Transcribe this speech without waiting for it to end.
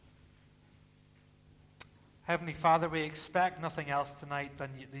Heavenly Father, we expect nothing else tonight than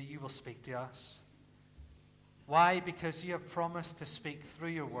that you will speak to us. Why? Because you have promised to speak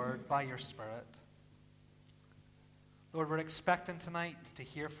through your word by your Spirit. Lord, we're expecting tonight to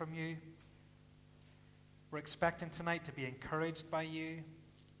hear from you. We're expecting tonight to be encouraged by you.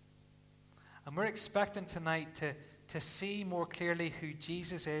 And we're expecting tonight to see more clearly who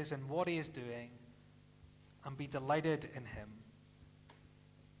Jesus is and what he is doing and be delighted in him.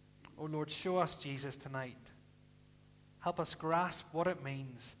 Oh Lord, show us Jesus tonight. Help us grasp what it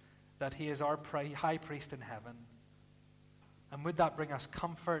means that he is our high priest in heaven. And would that bring us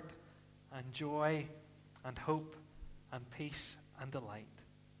comfort and joy and hope and peace and delight.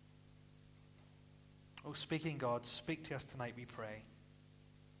 Oh, speaking God, speak to us tonight, we pray.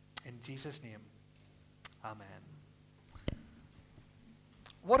 In Jesus' name, amen.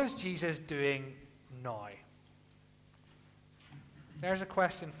 What is Jesus doing now? There's a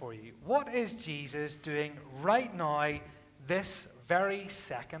question for you. What is Jesus doing right now, this very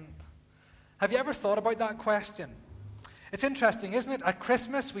second? Have you ever thought about that question? It's interesting, isn't it? At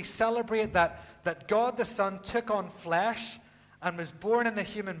Christmas, we celebrate that God the Son took on flesh and was born in a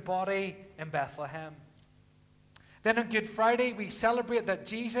human body in Bethlehem. Then on Good Friday, we celebrate that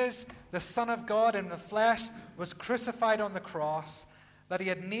Jesus, the Son of God in the flesh, was crucified on the cross, that he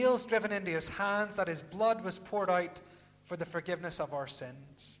had nails driven into his hands, that his blood was poured out for the forgiveness of our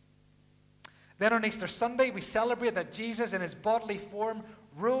sins. Then on Easter Sunday, we celebrate that Jesus in his bodily form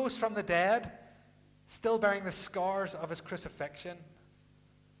rose from the dead, still bearing the scars of his crucifixion.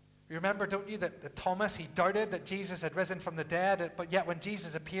 You remember, don't you, that Thomas, he doubted that Jesus had risen from the dead, but yet when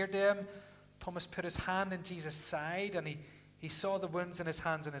Jesus appeared to him, Thomas put his hand in Jesus' side and he saw the wounds in his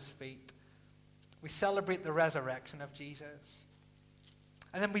hands and his feet. We celebrate the resurrection of Jesus.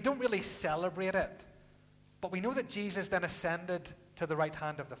 And then we don't really celebrate it, but we know that Jesus then ascended to the right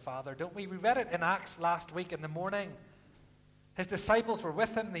hand of the Father, don't we? We read it in Acts last week in the morning. His disciples were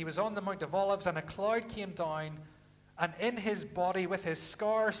with him, and he was on the Mount of Olives, and a cloud came down, and in his body, with his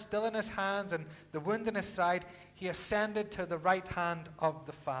scars still in his hands and the wound in his side, he ascended to the right hand of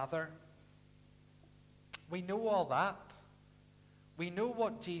the Father. We know all that. We know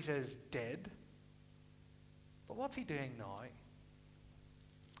what Jesus did. But what's he doing now?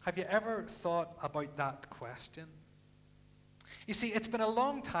 Have you ever thought about that question? You see, it's been a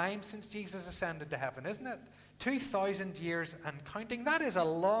long time since Jesus ascended to heaven, isn't it? 2,000 years and counting. That is a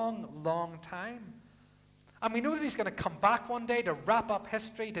long, long time. And we know that he's going to come back one day to wrap up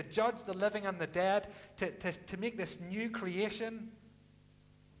history, to judge the living and the dead, to make this new creation.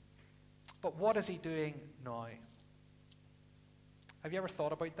 But what is he doing now? Have you ever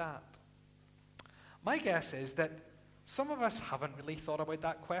thought about that? My guess is that some of us haven't really thought about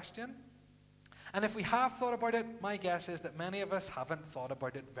that question. And if we have thought about it, my guess is that many of us haven't thought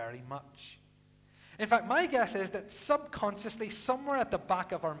about it very much. In fact, my guess is that subconsciously, somewhere at the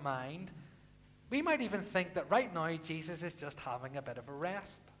back of our mind, we might even think that right now Jesus is just having a bit of a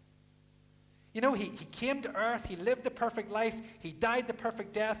rest. You know, he came to earth, he lived the perfect life, he died the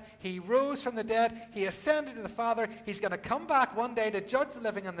perfect death, he rose from the dead, he ascended to the Father, he's going to come back one day to judge the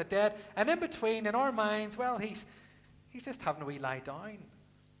living and the dead, and in between, in our minds, well, he's just having a wee lie down.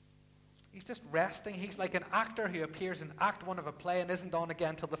 He's just resting. He's like an actor who appears in Act 1 of a play and isn't on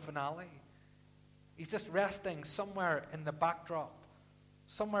again till the finale. He's just resting somewhere in the backdrop,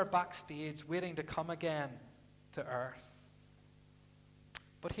 somewhere backstage, waiting to come again to earth.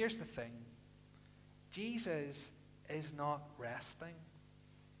 But here's the thing. Jesus is not resting.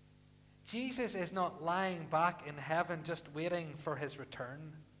 Jesus is not lying back in heaven just waiting for his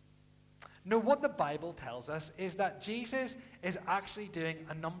return. No, what the Bible tells us is that Jesus is actually doing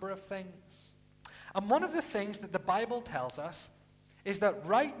a number of things. And one of the things that the Bible tells us is that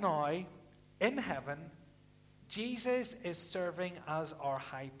right now, in heaven, Jesus is serving as our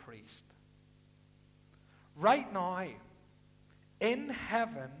high priest. Right now, in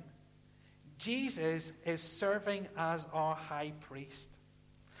heaven, Jesus is serving as our high priest.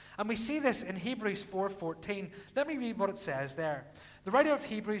 And we see this in Hebrews 4:14. Let me read what it says there. The writer of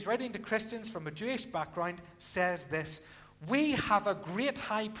Hebrews, writing to Christians from a Jewish background, says this: "We have a great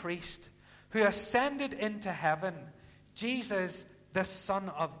high priest who ascended into heaven, Jesus, the Son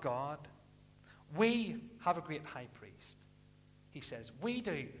of God." We have a great high priest. He says, we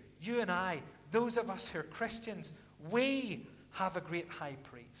do. You and I, those of us who are Christians, we have a great high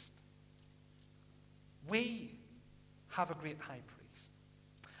priest. We have a great high priest.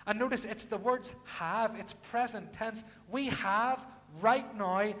 And notice it's the words have, it's present tense. We have right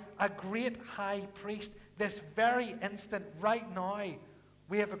now a great high priest. This very instant, right now,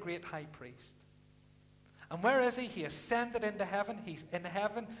 we have a great high priest. And where is he? He ascended into heaven. He's in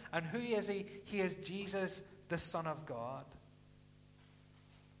heaven. And who is he? He is Jesus, the Son of God.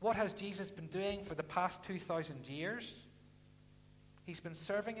 What has Jesus been doing for the past 2,000 years? He's been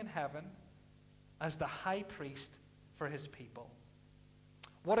serving in heaven as the high priest for his people.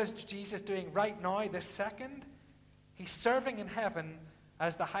 What is Jesus doing right now, this second? He's serving in heaven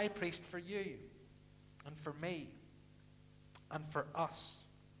as the high priest for you and for me and for us.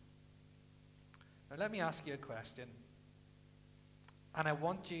 Now let me ask you a question. And I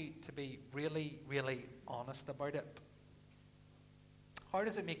want you to be really, really honest about it. How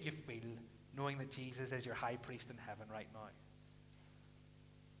does it make you feel knowing that Jesus is your high priest in heaven right now?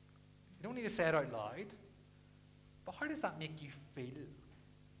 You don't need to say it out loud, but how does that make you feel?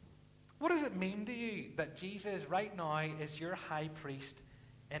 What does it mean to you that Jesus right now is your high priest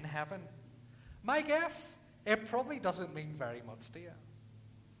in heaven? My guess, it probably doesn't mean very much to you.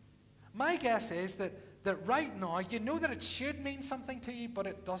 My guess is that right now, you know that it should mean something to you, but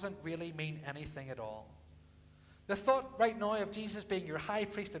it doesn't really mean anything at all. The thought right now of Jesus being your high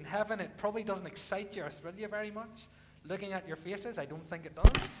priest in heaven, it probably doesn't excite you or thrill you very much. Looking at your faces, I don't think it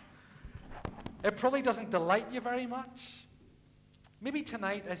does. It probably doesn't delight you very much. Maybe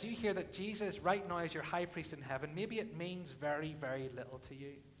tonight, as you hear that Jesus right now is your high priest in heaven, maybe it means very, very little to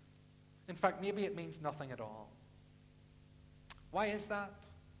you. In fact, maybe it means nothing at all. Why is that?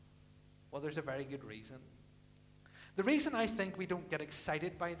 Well, there's a very good reason. The reason I think we don't get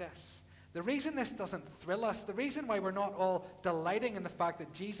excited by this, the reason this doesn't thrill us, the reason why we're not all delighting in the fact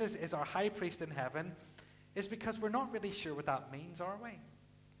that Jesus is our high priest in heaven, is because we're not really sure what that means, are we?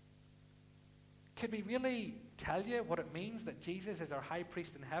 Could we really tell you what it means that Jesus is our high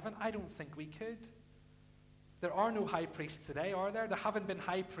priest in heaven? I don't think we could. There are no high priests today, are there? There haven't been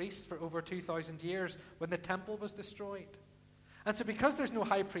high priests for over 2,000 years when the temple was destroyed. And so because there's no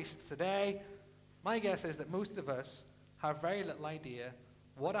high priests today, my guess is that most of us have very little idea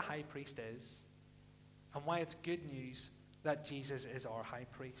what a high priest is and why it's good news that Jesus is our high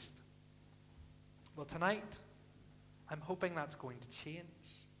priest. Well, tonight, I'm hoping that's going to change.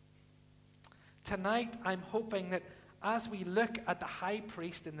 Tonight, I'm hoping that as we look at the high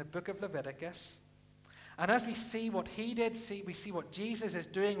priest in the book of Leviticus, and as we see what he did, we see what Jesus is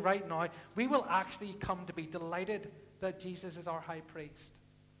doing right now, we will actually come to be delighted that Jesus is our high priest.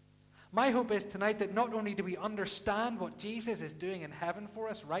 My hope is tonight that not only do we understand what Jesus is doing in heaven for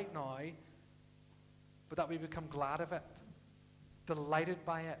us right now, but that we become glad of it, delighted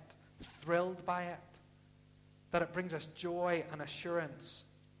by it, thrilled by it, that it brings us joy and assurance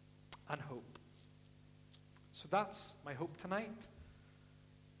and hope. So that's my hope tonight.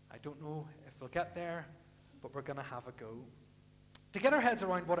 I don't know if we'll get there, but we're going to have a go. To get our heads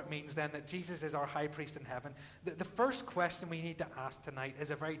around what it means then that Jesus is our high priest in heaven, the first question we need to ask tonight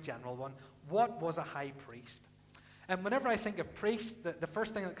is a very general one. What was a high priest? And whenever I think of priests, the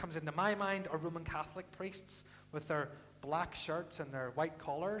first thing that comes into my mind are Roman Catholic priests with their black shirts and their white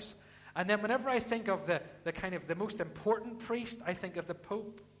collars. And then whenever I think of the kind of the most important priest, I think of the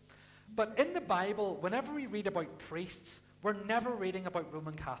Pope. But in the Bible, whenever we read about priests, we're never reading about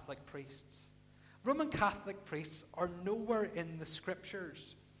Roman Catholic priests. Roman Catholic priests are nowhere in the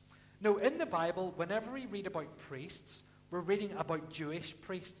scriptures. No, in the Bible, whenever we read about priests, we're reading about Jewish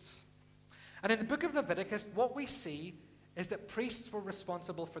priests. And in the book of Leviticus, what we see is that priests were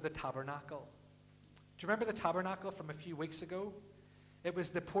responsible for the tabernacle. Do you remember the tabernacle from a few weeks ago? It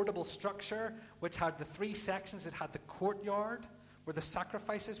was the portable structure which had the three sections. It had the courtyard where the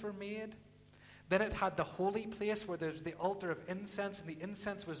sacrifices were made. Then it had the holy place where there's the altar of incense, and the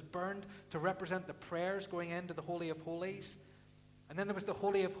incense was burned to represent the prayers going into the Holy of Holies. And then there was the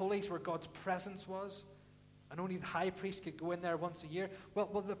Holy of Holies where God's presence was, and only the high priest could go in there once a year.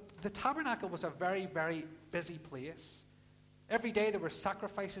 Well, the tabernacle was a very, very busy place. Every day there were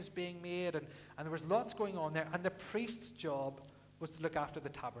sacrifices being made, and there was lots going on there, and the priest's job was to look after the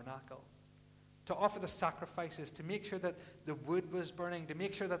tabernacle, to offer the sacrifices, to make sure that the wood was burning, to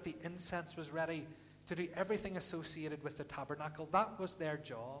make sure that the incense was ready, to do everything associated with the tabernacle. That was their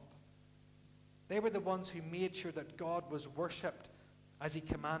job. They were the ones who made sure that God was worshipped as he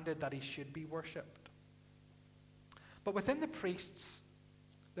commanded that he should be worshipped. But within the priests,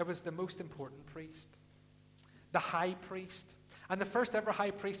 there was the most important priest, the high priest. And the first ever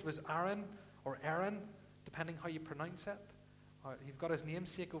high priest was Aaron, or Aaron, depending how you pronounce it. You've got his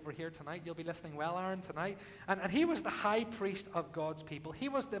namesake over here tonight. You'll be listening well, Aaron, tonight. And he was the high priest of God's people. He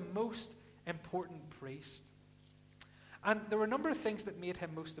was the most important priest. And there were a number of things that made him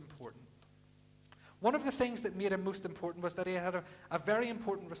most important. One of the things that made him most important was that he had a very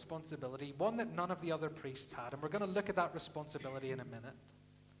important responsibility, one that none of the other priests had. And we're going to look at that responsibility in a minute.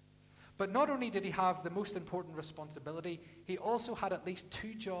 But not only did he have the most important responsibility, he also had at least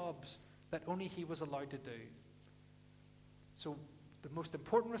two jobs that only he was allowed to do. So the most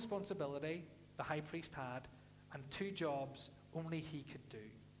important responsibility the high priest had, and 2 jobs only he could do.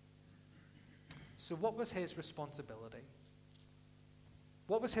 So what was his responsibility?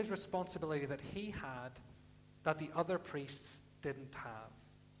 What was his responsibility that he had that the other priests didn't have?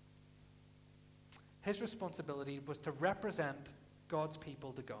 His responsibility was to represent God's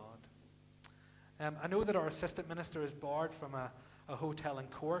people to God. I know that our assistant minister is barred from a hotel in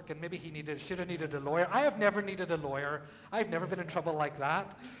Cork, and maybe he should have needed a lawyer. I have never needed a lawyer. I've never been in trouble like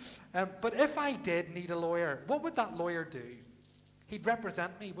that. But if I did need a lawyer, what would that lawyer do? He'd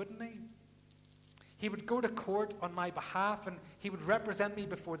represent me, wouldn't he? He would go to court on my behalf, and he would represent me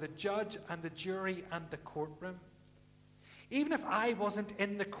before the judge and the jury and the courtroom. Even if I wasn't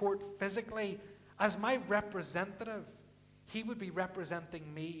in the court physically, as my representative, he would be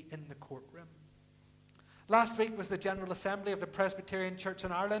representing me in the courtroom. Last week was the General Assembly of the Presbyterian Church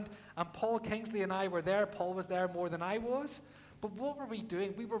in Ireland, and Paul Kingsley and I were there. Paul was there more than I was. But what were we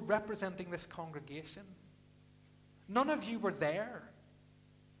doing? We were representing this congregation. None of you were there,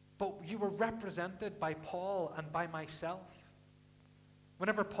 but you were represented by Paul and by myself.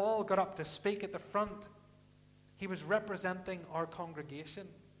 Whenever Paul got up to speak at the front, he was representing our congregation.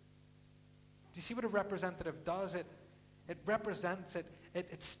 Do you see what a representative does? It represents,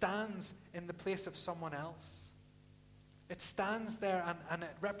 it stands in the place of someone else. It stands there and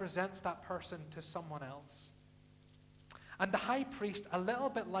it represents that person to someone else. And the high priest, a little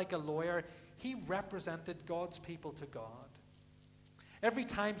bit like a lawyer, he represented God's people to God. Every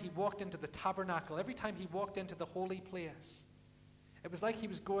time he walked into the tabernacle, every time he walked into the holy place, it was like he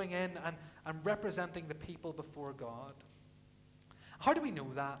was going in and representing the people before God. How do we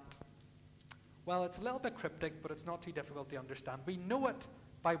know that? Well, it's a little bit cryptic, but it's not too difficult to understand. We know it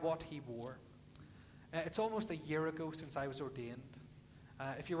by what he wore. It's almost a year ago since I was ordained.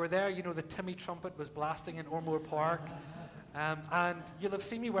 If you were there, you know the Timmy trumpet was blasting in Ormore Park. And you'll have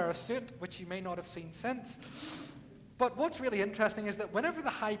seen me wear a suit, which you may not have seen since. But what's really interesting is that whenever the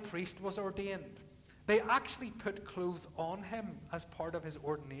high priest was ordained, they actually put clothes on him as part of his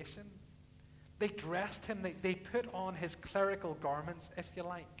ordination. They dressed him, they put on his clerical garments, if you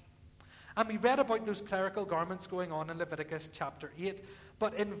like. And we read about those clerical garments going on in Leviticus chapter 8.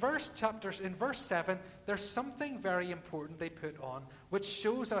 But in verse 7, there's something very important they put on, which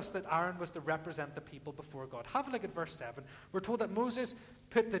shows us that Aaron was to represent the people before God. Have a look at verse 7. We're told that Moses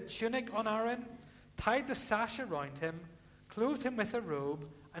put the tunic on Aaron, tied the sash around him, clothed him with a robe,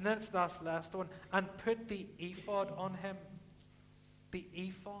 and then it's that last one, and put the ephod on him. The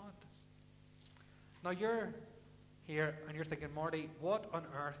ephod. Now you're here and you're thinking, Marty, what on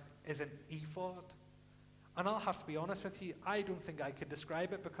earth is an ephod? And I'll have to be honest with you, I don't think I could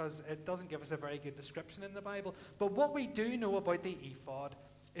describe it because it doesn't give us a very good description in the Bible. But what we do know about the ephod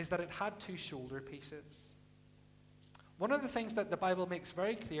is that it had 2 shoulder pieces. One of the things that the Bible makes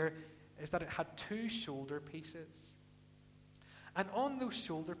very clear is that it had 2 shoulder pieces. And on those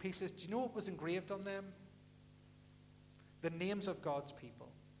shoulder pieces, do you know what was engraved on them? The names of God's people.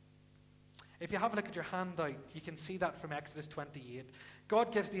 If you have a look at your handout, you can see that from Exodus 28.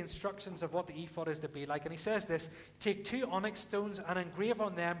 God gives the instructions of what the ephod is to be like, and he says this: take 2 onyx stones and engrave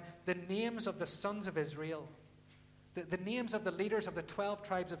on them the names of the sons of Israel, the names of the leaders of the 12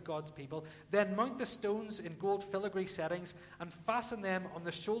 tribes of God's people. Then mount the stones in gold filigree settings and fasten them on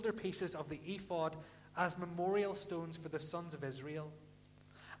the shoulder pieces of the ephod as memorial stones for the sons of Israel.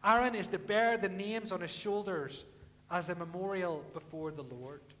 Aaron is to bear the names on his shoulders as a memorial before the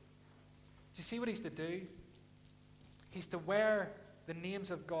Lord. Do you see what he's to do? He's to wear the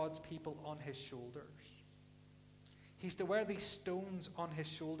names of God's people on his shoulders. He's to wear these stones on his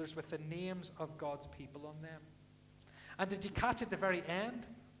shoulders with the names of God's people on them. And did you catch at the very end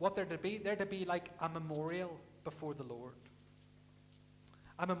what they're to be? They're to be like a memorial before the Lord.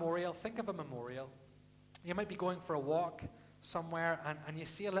 A memorial. Think of a memorial. You might be going for a walk somewhere and you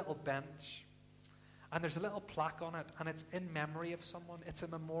see a little bench and there's a little plaque on it and it's in memory of someone. It's a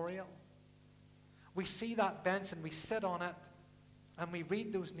memorial. We see that bench and we sit on it and we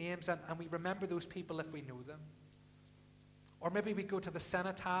read those names and we remember those people if we know them. Or maybe we go to the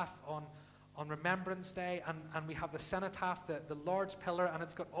cenotaph on Remembrance Day and we have the cenotaph, the Lord's pillar, and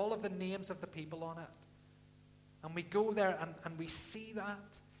it's got all of the names of the people on it. And we go there and we see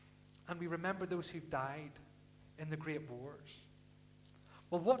that and we remember those who've died in the great wars.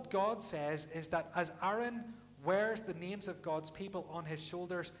 Well, what God says is that as Aaron wears the names of God's people on his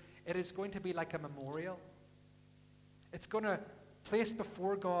shoulders, it is going to be like a memorial. It's going to place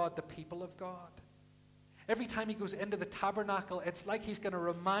before God the people of God. Every time he goes into the tabernacle, it's like he's going to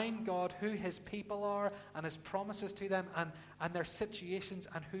remind God who his people are and his promises to them and their situations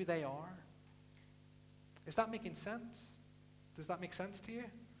and who they are. Is that making sense? Does that make sense to you?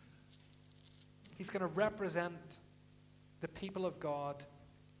 He's going to represent the people of God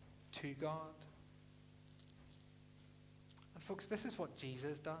to God. And folks, this is what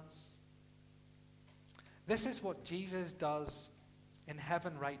Jesus does. This is what Jesus does in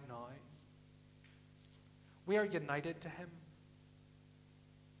heaven right now. We are united to him.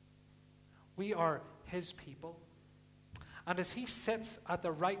 We are his people. And as he sits at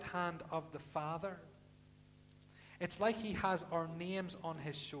the right hand of the Father, it's like he has our names on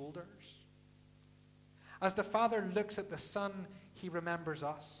his shoulders. As the Father looks at the Son, he remembers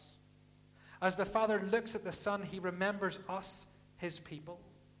us. As the Father looks at the Son, he remembers us, his people.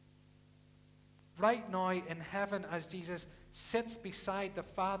 Right now in heaven, as Jesus sits beside the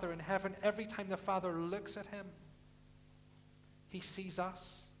Father in heaven, every time the Father looks at him, he sees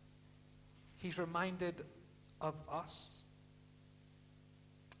us. He's reminded of us.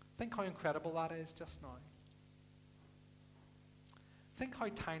 Think how incredible that is just now. Think how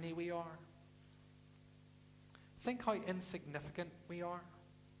tiny we are. Think how insignificant we are.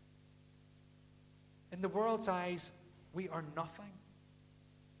 In the world's eyes, we are nothing.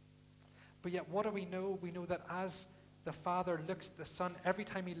 But yet what do we know? We know that as the Father looks at the Son, every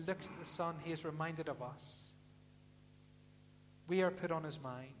time he looks at the Son, he is reminded of us. We are put on his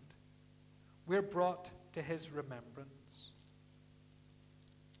mind. We're brought to his remembrance.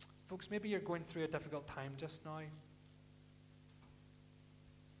 Folks, maybe you're going through a difficult time just now.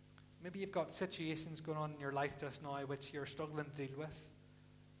 Maybe you've got situations going on in your life just now which you're struggling to deal with.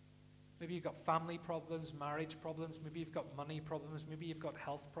 Maybe you've got family problems, marriage problems. Maybe you've got money problems. Maybe you've got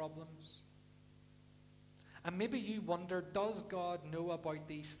health problems. And maybe you wonder, does God know about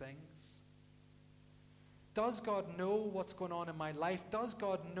these things? Does God know what's going on in my life? Does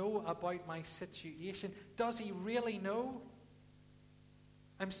God know about my situation? Does he really know?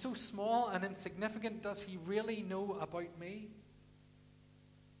 I'm so small and insignificant. Does he really know about me?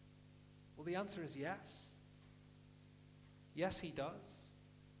 Well, the answer is yes. Yes, he does.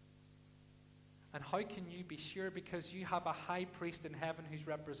 And how can you be sure? Because you have a high priest in heaven who's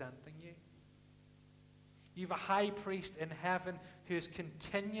representing you. You have a high priest in heaven who is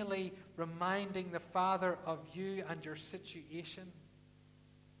continually reminding the Father of you and your situation.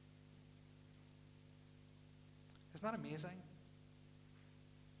 Isn't that amazing?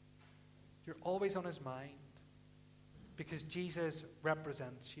 You're always on his mind because Jesus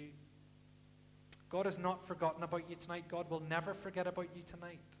represents you. God has not forgotten about you tonight. God will never forget about you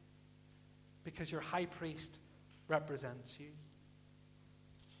tonight because your high priest represents you.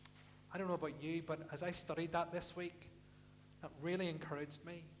 I don't know about you, but as I studied that this week, that really encouraged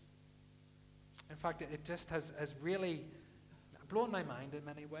me. In fact, it just has really blown my mind in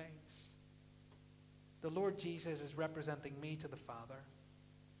many ways. The Lord Jesus is representing me to the Father.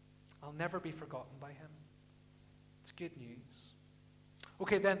 I'll never be forgotten by him. It's good news.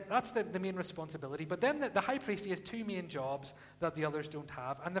 Okay, then that's the main responsibility. But then the high priest, he has two main jobs that the others don't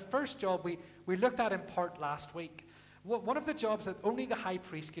have. And the first job we looked at in part last week. One of the jobs that only the high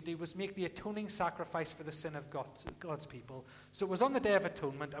priest could do was make the atoning sacrifice for the sin of God's people. So it was on the Day of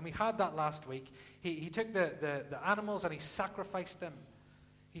Atonement, and we had that last week. He took the animals and he sacrificed them.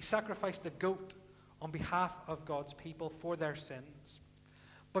 He sacrificed the goat on behalf of God's people for their sins.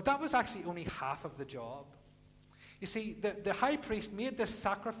 But that was actually only half of the job. You see, the high priest made this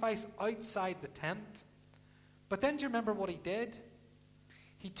sacrifice outside the tent. But then do you remember what he did?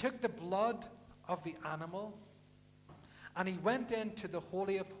 He took the blood of the animal and he went into the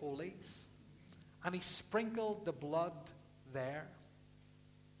Holy of Holies and he sprinkled the blood there.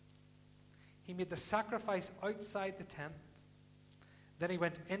 He made the sacrifice outside the tent. Then he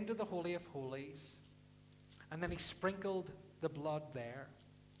went into the Holy of Holies and then he sprinkled the blood there.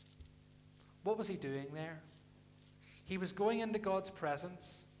 What was he doing there? He was going into God's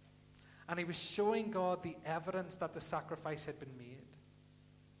presence and he was showing God the evidence that the sacrifice had been made.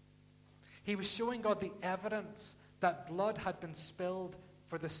 He was showing God the evidence that blood had been spilled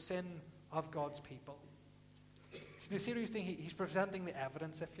for the sin of God's people. It's a serious thing. He's presenting the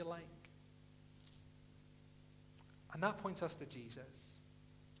evidence, if you like. And that points us to Jesus.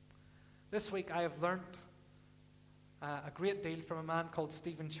 This week I have learnt a great deal from a man called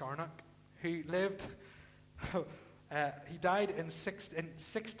Stephen Charnock, who lived... he died in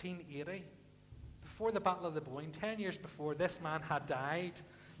 1680, before the Battle of the Boyne, 10 years before this man had died.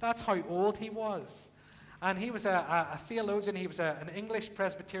 That's how old he was. And he was a theologian. He was an English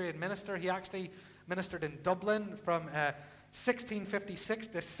Presbyterian minister. He actually ministered in Dublin from 1656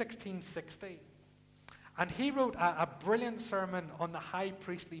 to 1660. And he wrote a brilliant sermon on the high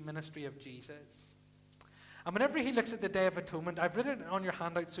priestly ministry of Jesus. And whenever he looks at the Day of Atonement, I've written it on your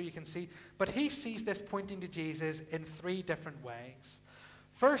handout so you can see, but he sees this pointing to Jesus in three different ways.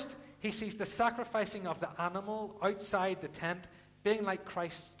 First, he sees the sacrificing of the animal outside the tent being like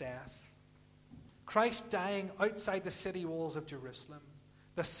Christ's death. Christ dying outside the city walls of Jerusalem.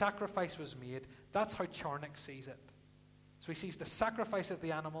 The sacrifice was made. That's how Charnock sees it. So he sees the sacrifice of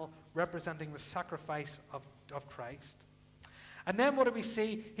the animal representing the sacrifice of Christ. And then what do we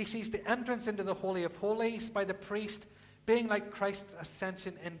see? He sees the entrance into the Holy of Holies by the priest being like Christ's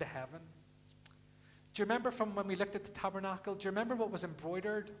ascension into heaven. Do you remember from when we looked at the tabernacle? Do you remember what was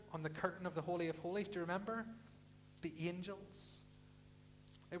embroidered on the curtain of the Holy of Holies? Do you remember? The angels.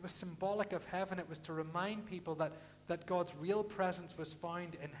 It was symbolic of heaven. It was to remind people that God's real presence was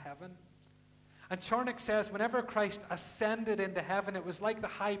found in heaven. And Charnock says whenever Christ ascended into heaven, it was like the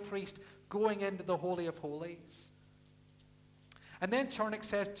high priest going into the Holy of Holies. And then Charnock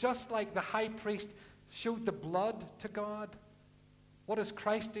says, just like the high priest showed the blood to God, what does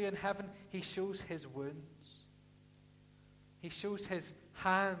Christ do in heaven? He shows his wounds. He shows his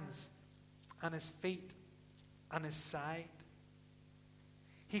hands and his feet and his side.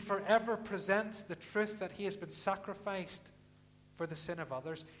 He forever presents the truth that he has been sacrificed for the sin of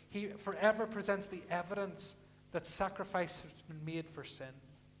others. He forever presents the evidence that sacrifice has been made for sin.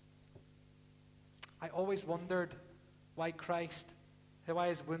 I always wondered why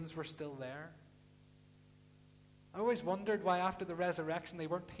his wounds were still there. I always wondered why after the resurrection they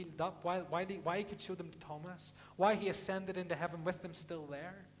weren't healed up, why he could show them to Thomas, why he ascended into heaven with them still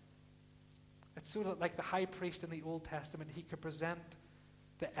there. It's so that like the high priest in the Old Testament, he could present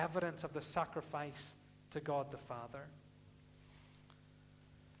the evidence of the sacrifice to God the Father.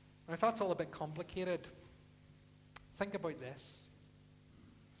 Now, if that's all a bit complicated, think about this.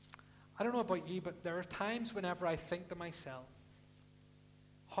 I don't know about you, but there are times whenever I think to myself,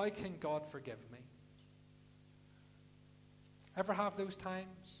 how can God forgive me? Ever have those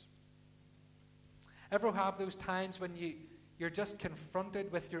times? Ever have those times when you're just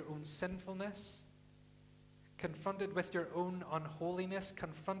confronted with your own sinfulness, confronted with your own unholiness,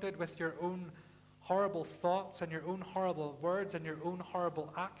 confronted with your own horrible thoughts and your own horrible words and your own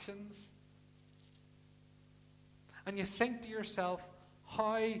horrible actions? And you think to yourself,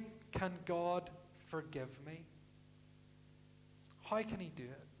 how can God forgive me? How can he do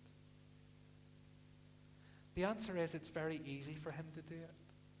it? The answer is it's very easy for him to do it.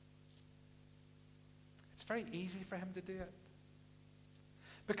 It's very easy for him to do it.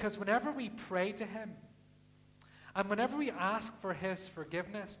 Because whenever we pray to him, and whenever we ask for his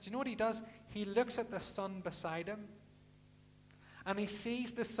forgiveness, do you know what he does? He looks at the son beside him, and he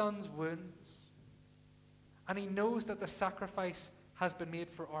sees the son's wounds, and he knows that the sacrifice has been made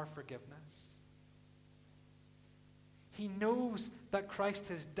for our forgiveness. He knows that Christ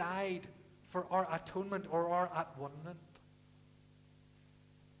has died for our atonement or our at-one-ment.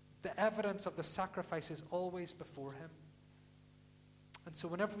 The evidence of the sacrifice is always before him. And so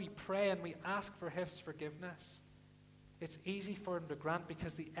whenever we pray and we ask for his forgiveness, it's easy for him to grant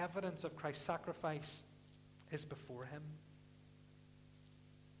because the evidence of Christ's sacrifice is before him.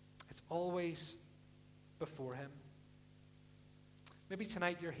 It's always before him. Maybe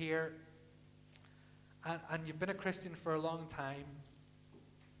tonight you're here and you've been a Christian for a long time,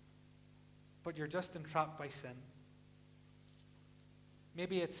 but you're just entrapped by sin.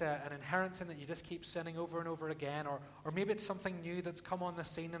 Maybe it's an inherent sin that you just keep sinning over and over again, or maybe it's something new that's come on the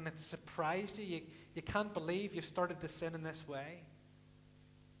scene and it's surprised you. You can't believe you've started to sin in this way.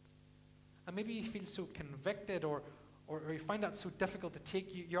 And maybe you feel so convicted or you find that so difficult to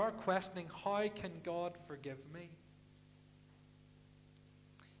take. You are questioning, how can God forgive me?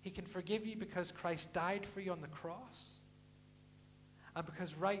 He can forgive you because Christ died for you on the cross. And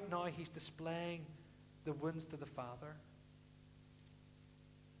because right now he's displaying the wounds to the Father.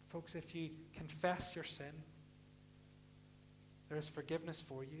 Folks, if you confess your sin, there is forgiveness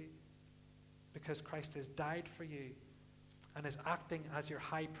for you because Christ has died for you and is acting as your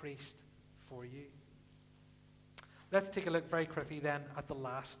high priest for you. Let's take a look very quickly then at the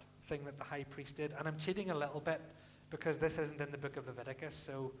last thing that the high priest did. And I'm cheating a little bit because this isn't in the book of Leviticus,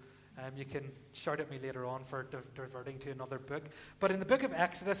 so you can shout at me later on for diverting to another book. But in the book of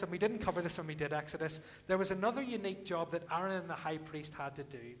Exodus, and we didn't cover this when we did Exodus, there was another unique job that Aaron and the high priest had to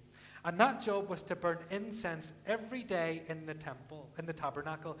do. And that job was to burn incense every day in the temple, in the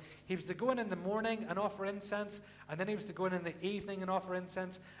tabernacle. He was to go in the morning and offer incense, and then he was to go in the evening and offer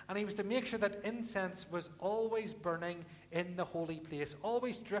incense, and he was to make sure that incense was always burning in the holy place,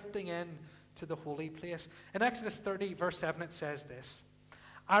 always drifting in to the holy place. In Exodus 30, verse 7, it says this: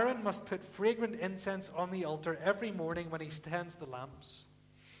 Aaron must put fragrant incense on the altar every morning when he tends the lamps.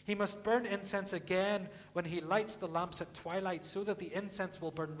 He must burn incense again when he lights the lamps at twilight, so that the incense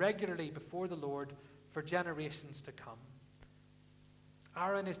will burn regularly before the Lord for generations to come.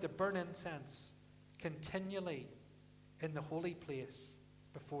 Aaron is to burn incense continually in the holy place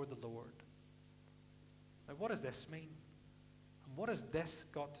before the Lord. Now, what does this mean? And what has this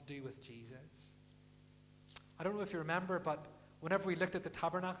got to do with Jesus? I don't know if you remember, but whenever we looked at the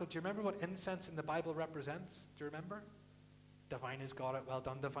tabernacle, do you remember what incense in the Bible represents? Do you remember? Divine has got it. Well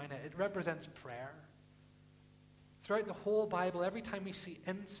done, Divine. It represents prayer. Throughout the whole Bible, every time we see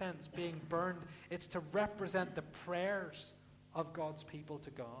incense being burned, it's to represent the prayers of God's people to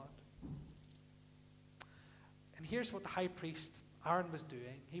God. And here's what the high priest Aaron was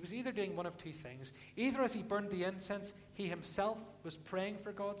doing. He was either doing one of two things. Either as he burned the incense, he himself was praying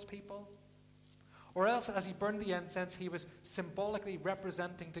for God's people, or else as he burned the incense, he was symbolically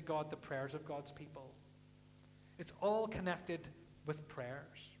representing to God the prayers of God's people. It's all connected with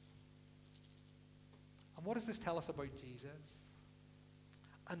prayers. And what does this tell us about Jesus?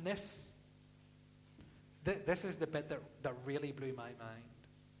 And this is the bit that really blew my mind.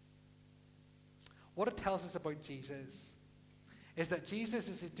 What it tells us about Jesus is that Jesus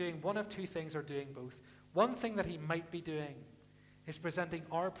is doing one of two things, or doing both. One thing that he might be doing is presenting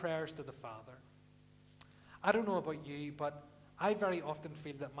our prayers to the Father. I don't know about you, but I very often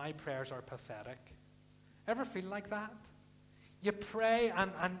feel that my prayers are pathetic. Ever feel like that? You pray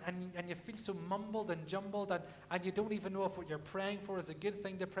and you feel so mumbled and jumbled, and you don't even know if what you're praying for is a good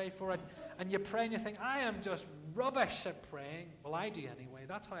thing to pray for. And you pray and you think, I am just rubbish at praying. Well, I do anyway.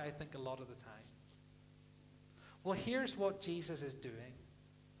 That's how I think a lot of the time. Well, here's what Jesus is doing.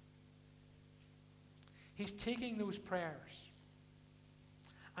 He's taking those prayers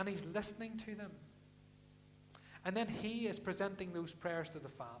and he's listening to them. And then he is presenting those prayers to the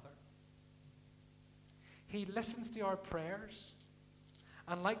Father. He listens to our prayers.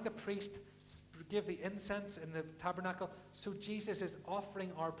 And like the priest gave the incense in the tabernacle, so Jesus is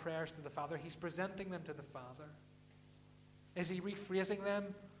offering our prayers to the Father. He's presenting them to the Father. Is he rephrasing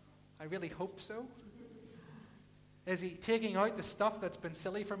them? I really hope so. Is he taking out the stuff that's been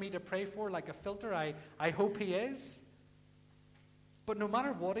silly for me to pray for like a filter? I hope he is. But no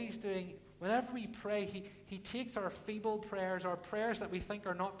matter what he's doing, whenever we pray, he takes our feeble prayers, our prayers that we think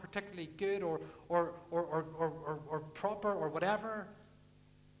are not particularly good or proper or whatever.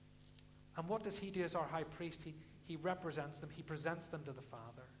 And what does he do as our high priest? He represents them. He presents them to the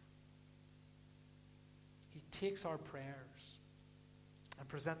Father. He takes our prayers and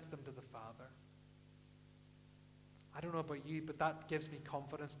presents them to the Father. I don't know about you, but that gives me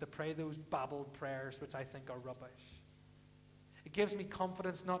confidence to pray those babbled prayers which I think are rubbish. It gives me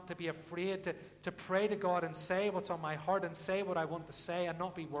confidence not to be afraid to pray to God and say what's on my heart and say what I want to say and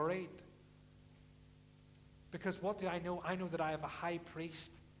not be worried. Because what do I know? I know that I have a high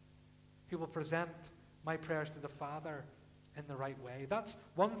priest who will present my prayers to the Father in the right way. That's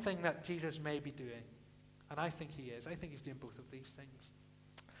one thing that Jesus may be doing. And I think he is. I think he's doing both of these things.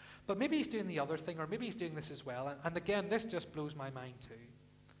 But maybe he's doing the other thing, or maybe he's doing this as well. And again, this just blows my mind too.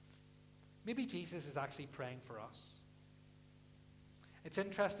 Maybe Jesus is actually praying for us. It's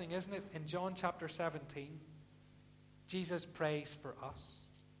interesting, isn't it? In John chapter 17, Jesus prays for us.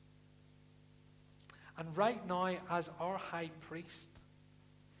 And right now, as our high priest,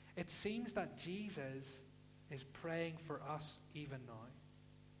 it seems that Jesus is praying for us even now.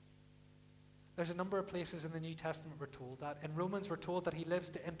 There's a number of places in the New Testament we're told that. In Romans, we're told that he lives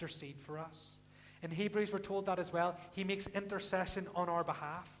to intercede for us. In Hebrews, we're told that as well. He makes intercession on our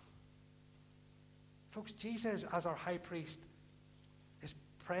behalf. Folks, Jesus, as our high priest, is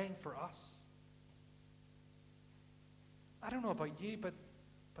praying for us. I don't know about you, but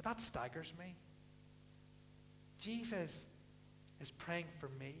that staggers me. Jesus is praying for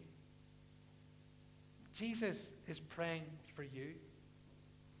me. Jesus is praying for you.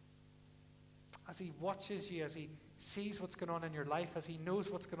 As he watches you, as he sees what's going on in your life, as he knows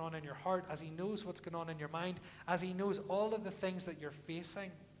what's going on in your heart, as he knows what's going on in your mind, as he knows all of the things that you're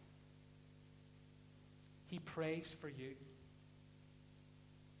facing, he prays for you.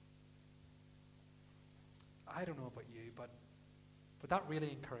 I don't know about you, but that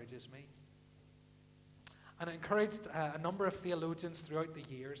really encourages me. And it encouraged a number of theologians throughout the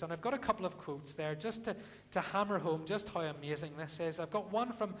years. And I've got a couple of quotes there just to hammer home just how amazing this is. I've got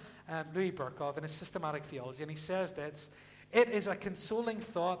one from Louis Berkov in his Systematic Theology, and he says this: "It is a consoling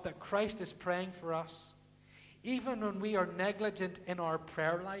thought that Christ is praying for us, even when we are negligent in our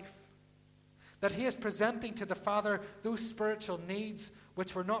prayer life, that he is presenting to the Father those spiritual needs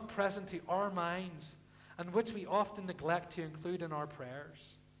which were not present to our minds and which we often neglect to include in our prayers.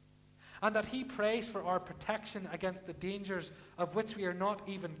 and that he prays for our protection against the dangers of which we are not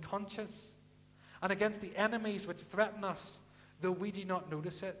even conscious, and against the enemies which threaten us, though we do not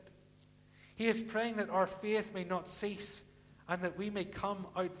notice it. He is praying that our faith may not cease, and that we may come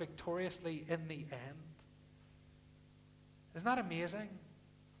out victoriously in the end. Isn't that amazing?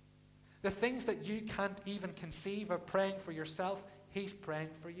 The things that you can't even conceive of praying for yourself, he's praying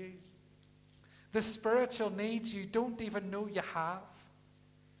for you. The spiritual needs you don't even know you have,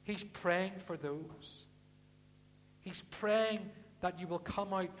 he's praying for those. He's praying that you will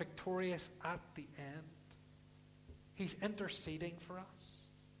come out victorious at the end. He's interceding for us.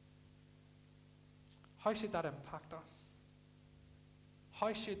 How should that impact us?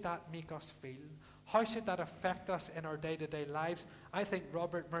 How should that make us feel? How should that affect us in our day-to-day lives? I think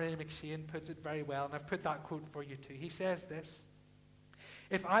Robert Murray McShane puts it very well, and I've put that quote for you too. He says this: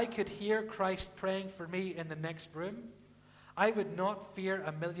 "If I could hear Christ praying for me in the next room, I would not fear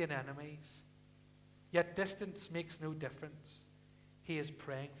a million enemies. Yet distance makes no difference. He is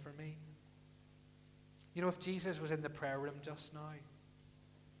praying for me." You know, if Jesus was in the prayer room just now,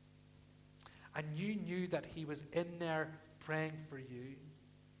 and you knew that he was in there praying for you,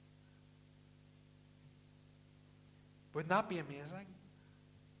 wouldn't that be amazing?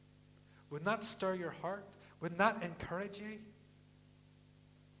 Wouldn't that stir your heart? Wouldn't that encourage you?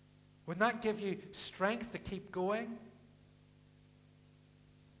 Wouldn't that give you strength to keep going?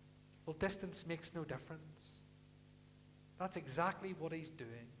 Well, distance makes no difference. That's exactly what he's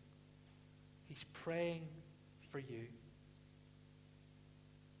doing. He's praying for you.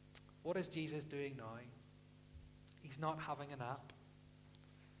 What is Jesus doing now? He's not having a nap.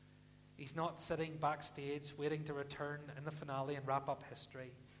 He's not sitting backstage waiting to return in the finale and wrap up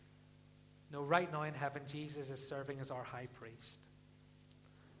history. No, right now in heaven, Jesus is serving as our high priest.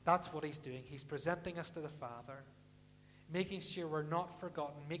 That's what he's doing. He's presenting us to the Father, making sure we're not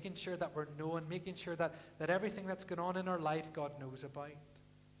forgotten, making sure that we're known, making sure that everything that's going on in our life, God knows about.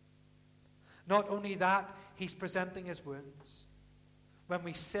 Not only that, he's presenting his wounds. When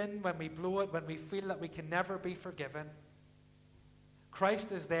we sin, when we blow it, when we feel that we can never be forgiven,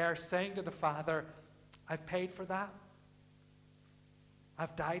 Christ is there saying to the Father, I've paid for that.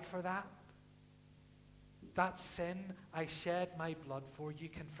 I've died for that. That sin I shed my blood for, you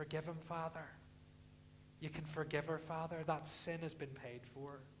can forgive him, Father. You can forgive her, Father. That sin has been paid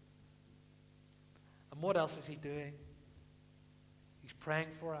for. And what else is he doing? He's praying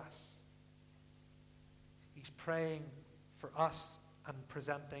for us. He's praying for us and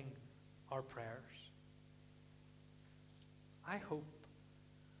presenting our prayers. I hope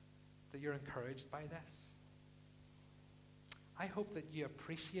that you're encouraged by this. I hope that you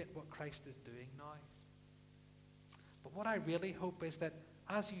appreciate what Christ is doing now. But what I really hope is that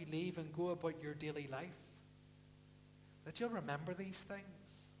as you leave and go about your daily life, that you'll remember these things.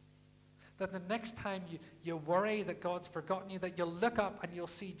 That the next time you worry that God's forgotten you, that you'll look up and you'll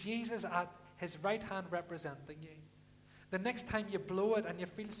see Jesus at his right hand representing you. The next time you blow it and you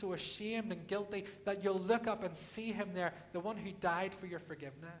feel so ashamed and guilty, that you'll look up and see him there, the one who died for your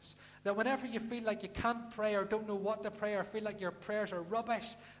forgiveness. That whenever you feel like you can't pray or don't know what to pray or feel like your prayers are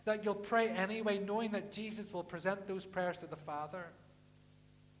rubbish, that you'll pray anyway, knowing that Jesus will present those prayers to the Father.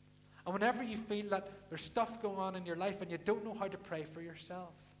 And whenever you feel that there's stuff going on in your life and you don't know how to pray for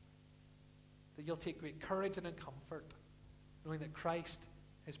yourself, that you'll take great courage and comfort, knowing that Christ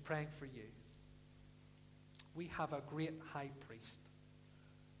is praying for you. We have a great high priest.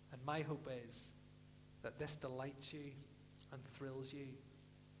 And my hope is that this delights you and thrills you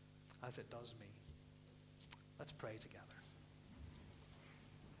as it does me. Let's pray together.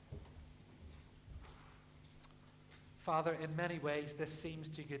 Father, in many ways, this seems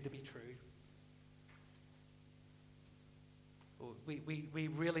too good to be true. We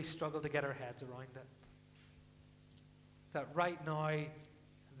really struggle to get our heads around it. That right now,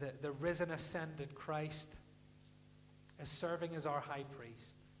 the risen, ascended Christ is serving as our high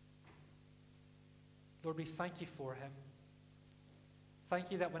priest. Lord, we thank you for him. Thank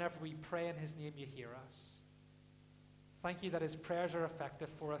you that whenever we pray in his name, you hear us. Thank you that his prayers are effective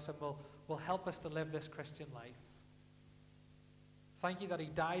for us and will help us to live this Christian life. Thank you that he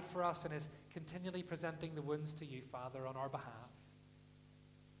died for us and is continually presenting the wounds to you, Father, on our behalf.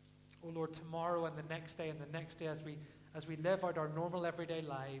 Oh Lord, tomorrow and the next day as we live out our normal everyday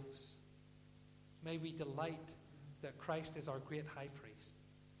lives, may we delight that Christ is our great high priest.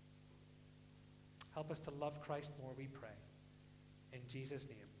 Help us to love Christ more, we pray. In Jesus'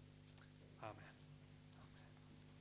 name.